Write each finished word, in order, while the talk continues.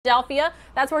Philadelphia.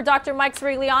 That's where Dr. Mike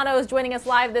Cirigliano is joining us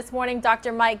live this morning.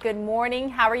 Dr. Mike, good morning.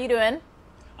 How are you doing?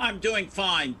 I'm doing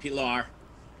fine, Pilar.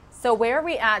 So where are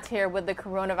we at here with the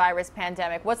coronavirus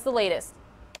pandemic? What's the latest?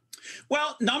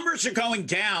 Well, numbers are going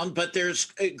down, but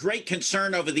there's a great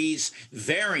concern over these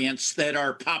variants that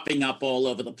are popping up all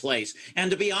over the place. And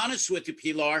to be honest with you,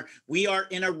 Pilar, we are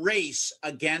in a race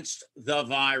against the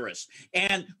virus.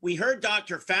 And we heard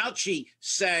Dr. Fauci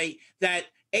say that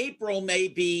April may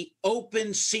be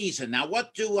open season. Now,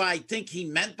 what do I think he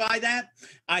meant by that?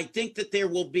 I think that there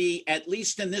will be, at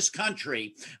least in this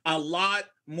country, a lot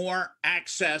more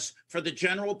access for the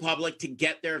general public to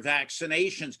get their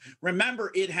vaccinations. Remember,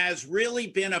 it has really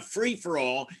been a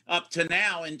free-for-all up to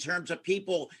now in terms of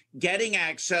people getting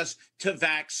access to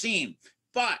vaccine.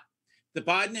 But the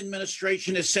Biden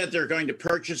administration has said they're going to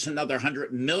purchase another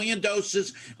 100 million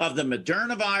doses of the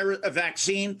Moderna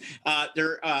vaccine.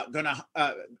 They're going to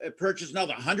purchase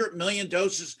another 100 million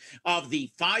doses of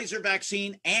the Pfizer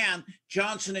vaccine, and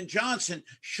Johnson & Johnson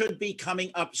should be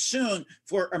coming up soon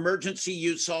for emergency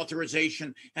use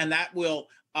authorization, and that will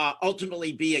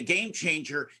ultimately be a game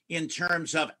changer in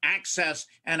terms of access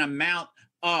and amount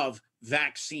of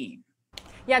vaccine.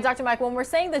 Yeah, Dr. Mike, when we're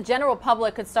saying the general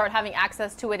public could start having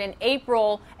access to it in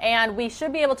April and we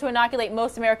should be able to inoculate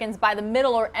most Americans by the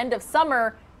middle or end of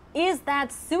summer, is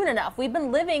that soon enough? We've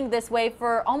been living this way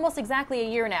for almost exactly a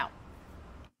year now.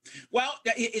 Well,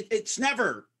 it's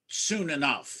never soon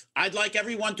enough. I'd like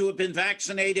everyone to have been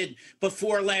vaccinated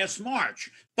before last March,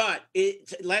 but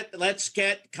let's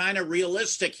get kind of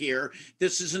realistic here.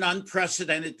 This is an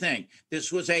unprecedented thing. This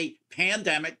was a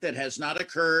pandemic that has not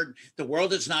occurred, the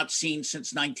world has not seen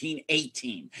since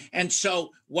 1918. And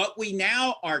so what we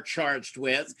now are charged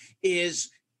with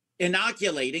is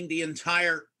inoculating the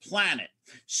entire planet.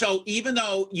 So even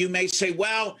though you may say,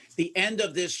 well, the end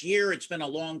of this year, it's been a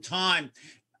long time,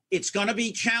 it's going to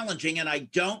be challenging, and I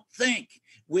don't think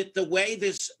with the way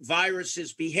this virus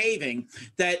is behaving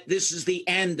that this is the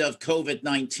end of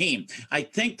COVID-19. I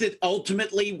think that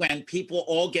ultimately when people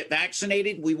all get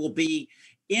vaccinated, we will be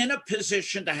in a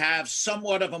position to have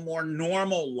somewhat of a more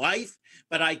normal life,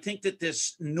 but I think that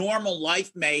this normal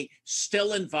life may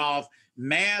still involve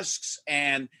masks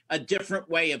and a different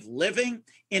way of living.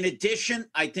 In addition,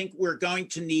 I think we're going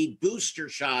to need booster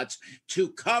shots to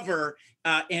cover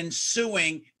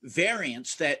ensuing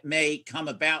variants that may come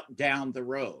about down the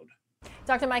road.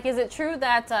 Dr. Mike, is it true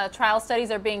that trial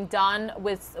studies are being done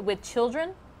with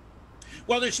children?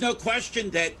 Well, there's no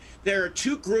question that there are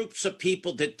two groups of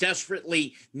people that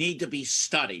desperately need to be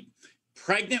studied: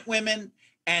 pregnant women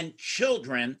and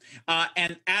children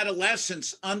and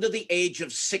adolescents under the age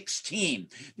of 16.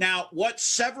 Now, what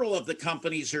several of the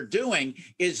companies are doing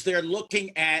is they're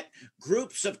looking at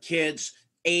groups of kids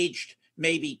aged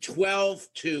maybe 12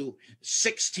 to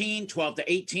 16, 12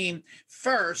 to 18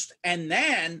 first, and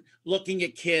then looking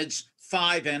at kids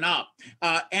 5 and up.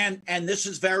 And this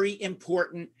is very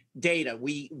important data.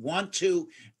 We want to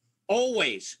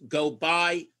always go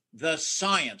by the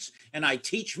science. And I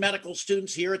teach medical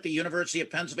students here at the University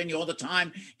of Pennsylvania all the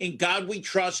time: in God we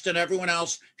trust, and everyone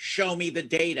else show me the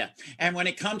data. And when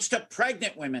it comes to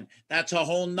pregnant women, that's a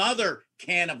whole nother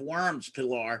can of worms,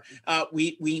 Pilar.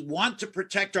 We want to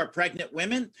protect our pregnant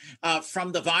women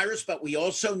from the virus, but we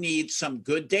also need some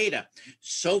good data.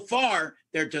 So far,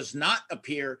 there does not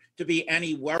appear to be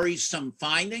any worrisome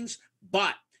findings,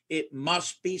 but it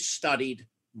must be studied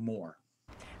more.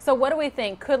 So what do we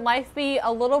think? Could life be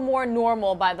a little more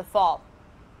normal by the fall?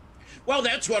 Well,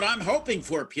 that's what I'm hoping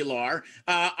for, Pilar.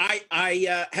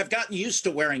 I have gotten used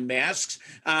to wearing masks.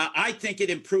 I think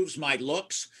it improves my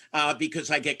looks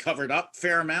because I get covered up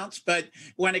fair amounts. But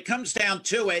when it comes down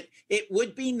to it, it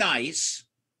would be nice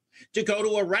to go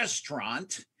to a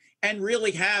restaurant and really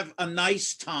have a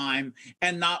nice time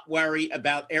and not worry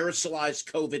about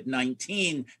aerosolized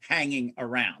COVID-19 hanging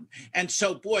around. And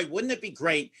so, boy, wouldn't it be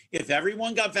great if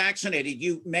everyone got vaccinated?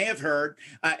 You may have heard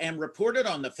and reported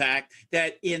on the fact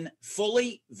that in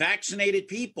fully vaccinated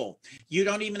people, you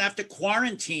don't even have to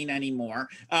quarantine anymore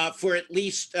for at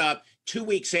least 2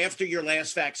 weeks after your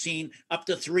last vaccine, up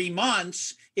to 3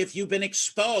 months if you've been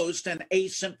exposed and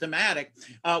asymptomatic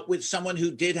with someone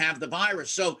who did have the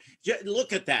virus. So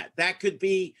look at that. That could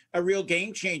be a real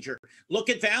game changer. Look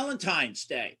at Valentine's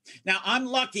Day. Now, I'm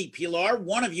lucky, Pilar,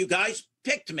 one of you guys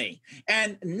picked me.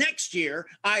 And next year,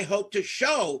 I hope to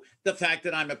show the fact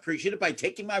that I'm appreciative by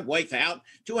taking my wife out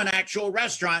to an actual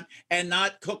restaurant and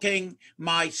not cooking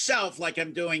myself like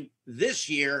I'm doing this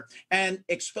year and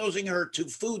exposing her to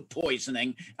food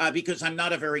poisoning because I'm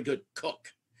not a very good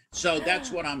cook. So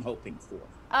that's what I'm hoping for.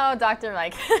 Oh, Dr.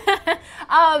 Mike.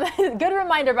 Good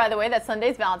reminder, by the way, that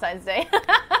Sunday's Valentine's Day.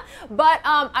 But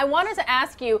I wanted to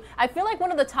ask you, I feel like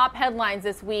one of the top headlines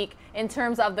this week in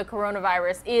terms of the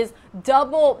coronavirus is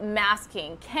double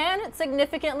masking. Can it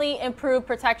significantly improve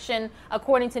protection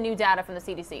according to new data from the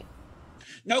CDC?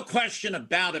 No question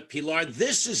about it, Pilar.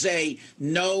 This is a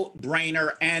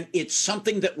no-brainer, and it's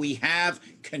something that we have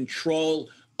control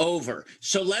over.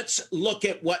 So let's look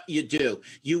at what you do.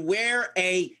 You wear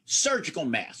a surgical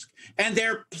mask, and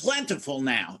they're plentiful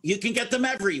now. You can get them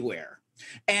everywhere.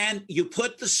 And you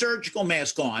put the surgical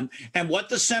mask on, and what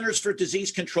the Centers for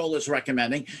Disease Control is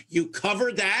recommending, you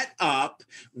cover that up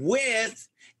with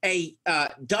a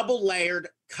double-layered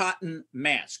cotton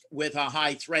mask with a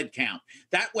high thread count.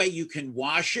 That way you can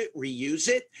wash it, reuse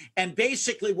it, and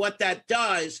basically what that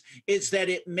does is that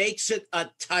it makes it a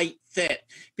tight fit.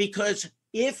 Because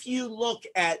if you look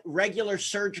at regular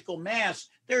surgical masks,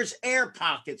 there's air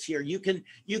pockets here. You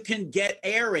can get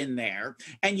air in there,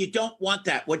 and you don't want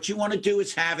that. What you want to do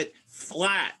is have it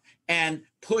flat and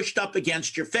pushed up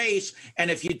against your face. And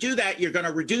if you do that, you're going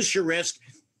to reduce your risk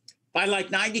by like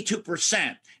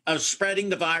 92% of spreading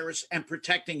the virus and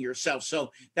protecting yourself.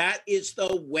 So that is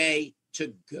the way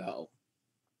to go.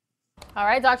 All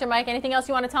right, Dr. Mike, anything else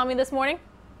you want to tell me this morning?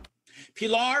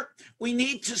 Pilar, we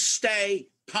need to stay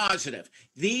positive.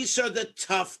 These are the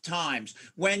tough times.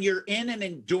 When you're in an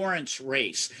endurance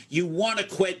race, you want to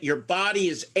quit. Your body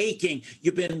is aching.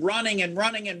 You've been running and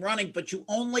running and running, but you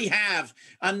only have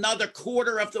another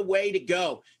quarter of the way to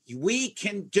go. We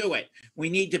can do it. We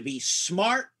need to be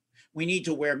smart. We need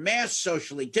to wear masks,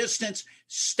 socially distance,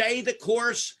 stay the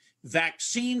course.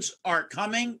 Vaccines are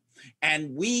coming,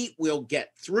 and we will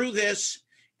get through this.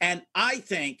 And I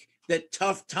think that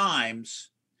tough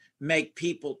times make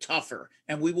people tougher,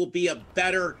 and we will be a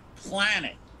better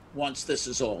planet once this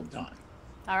is all done.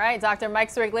 All right, Dr.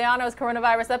 Mike Cirigliano's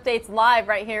Coronavirus Updates live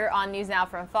right here on NewsNOW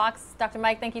from Fox. Dr.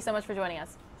 Mike, thank you so much for joining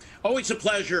us. Always a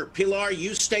pleasure. Pilar,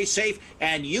 you stay safe,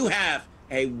 and you have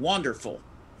a wonderful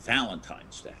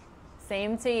Valentine's Day.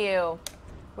 Same to you.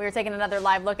 We are taking another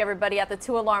live look, everybody, at the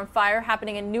 2-alarm fire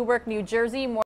happening in Newark, New Jersey. More